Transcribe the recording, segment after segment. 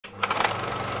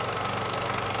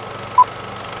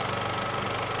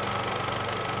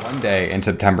One day in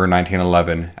September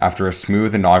 1911, after a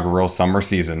smooth inaugural summer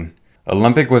season,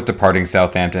 Olympic was departing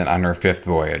Southampton on her fifth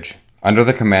voyage. Under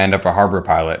the command of a harbor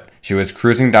pilot, she was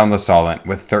cruising down the Solent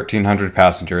with 1,300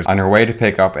 passengers on her way to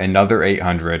pick up another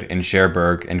 800 in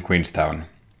Cherbourg and Queenstown.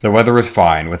 The weather was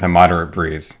fine with a moderate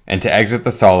breeze, and to exit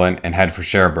the Solent and head for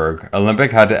Cherbourg,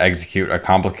 Olympic had to execute a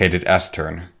complicated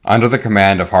S-turn. Under the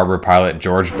command of harbor pilot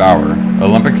George Bower,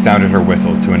 Olympic sounded her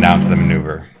whistles to announce the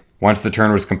maneuver. Once the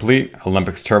turn was complete,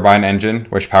 Olympic's turbine engine,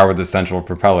 which powered the central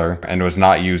propeller and was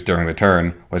not used during the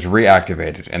turn, was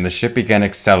reactivated and the ship began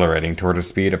accelerating toward a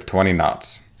speed of 20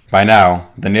 knots. By now,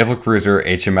 the naval cruiser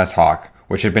HMS Hawke,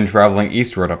 which had been traveling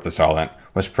eastward up the Solent,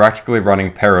 was practically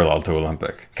running parallel to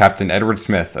Olympic. Captain Edward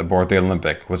Smith aboard the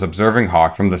Olympic was observing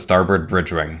Hawke from the starboard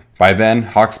bridge wing. By then,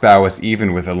 Hawke's bow was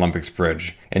even with Olympic's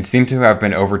bridge and seemed to have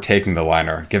been overtaking the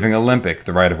liner, giving Olympic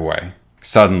the right of way.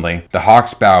 Suddenly, the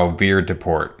Hawke's bow veered to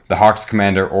port. The Hawke's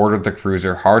commander ordered the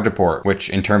cruiser hard to port,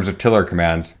 which, in terms of tiller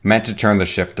commands, meant to turn the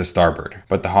ship to starboard.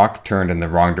 But the Hawke turned in the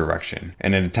wrong direction.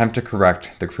 In an attempt to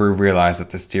correct, the crew realized that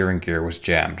the steering gear was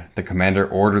jammed. The commander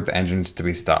ordered the engines to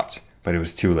be stopped, but it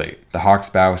was too late. The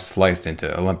Hawke's bow sliced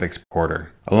into Olympic's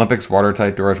quarter. Olympic's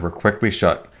watertight doors were quickly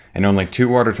shut, and only 2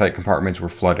 watertight compartments were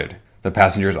flooded. The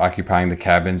passengers occupying the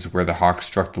cabins where the Hawke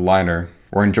struck the liner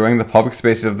were enjoying the public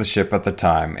spaces of the ship at the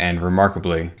time, and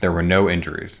remarkably, there were no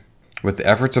injuries. With the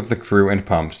efforts of the crew and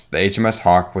pumps, the HMS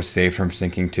Hawke was saved from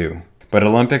sinking too. But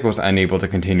Olympic was unable to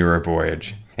continue her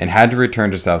voyage, and had to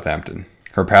return to Southampton.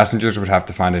 Her passengers would have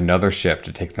to find another ship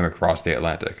to take them across the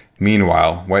Atlantic.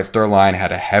 Meanwhile, White Star Line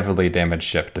had a heavily damaged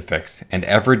ship to fix, and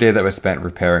every day that was spent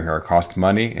repairing her cost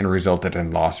money and resulted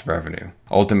in lost revenue.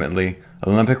 Ultimately,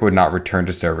 Olympic would not return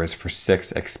to service for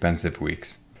 6 expensive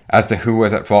weeks. As to who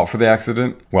was at fault for the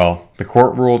accident, well, the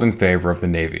court ruled in favor of the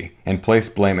Navy, and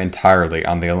placed blame entirely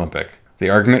on the Olympic. The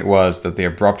argument was that the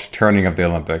abrupt turning of the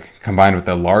Olympic, combined with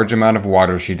the large amount of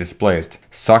water she displaced,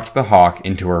 sucked the Hawke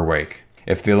into her wake.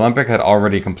 If the Olympic had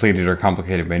already completed her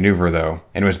complicated maneuver though,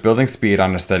 and was building speed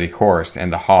on a steady course,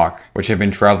 and the Hawke, which had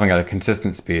been traveling at a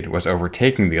consistent speed, was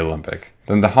overtaking the Olympic,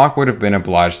 then the Hawke would have been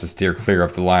obliged to steer clear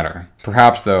of the liner.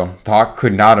 Perhaps though, the Hawke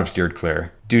could not have steered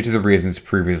clear, due to the reasons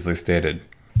previously stated.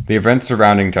 The events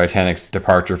surrounding Titanic's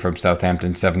departure from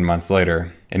Southampton 7 months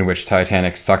later, in which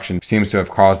Titanic's suction seems to have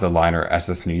caused the liner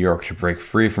SS New York to break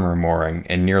free from her mooring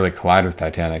and nearly collide with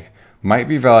Titanic, might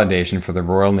be validation for the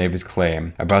Royal Navy's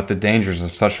claim about the dangers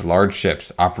of such large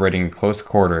ships operating in close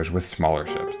quarters with smaller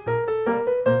ships.